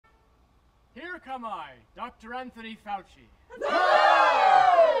Here come I, Dr. Anthony Fauci.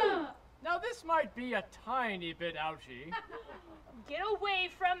 Now this might be a tiny bit ouchy. Get away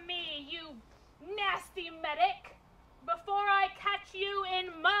from me, you nasty medic, before I catch you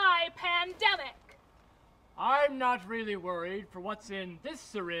in my pandemic. I'm not really worried, for what's in this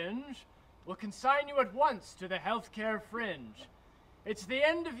syringe will consign you at once to the healthcare fringe. It's the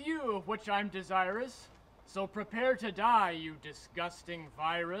end of you of which I'm desirous, so prepare to die, you disgusting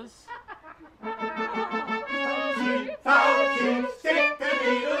virus. Fauci, Fauci, stick the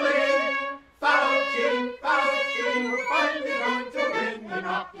needle in. Fauci, Fauci, we're finally going to win.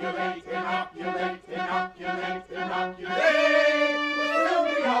 Inoculate, inoculate, inoculate, inoculate. We'll soon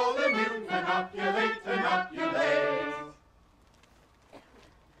be all immune. Inoculate, inoculate.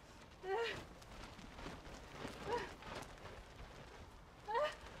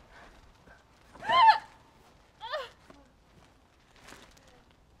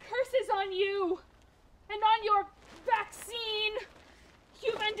 Curses on you and on your vaccine.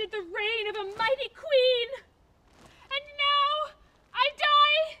 You've ended the reign of a mighty queen.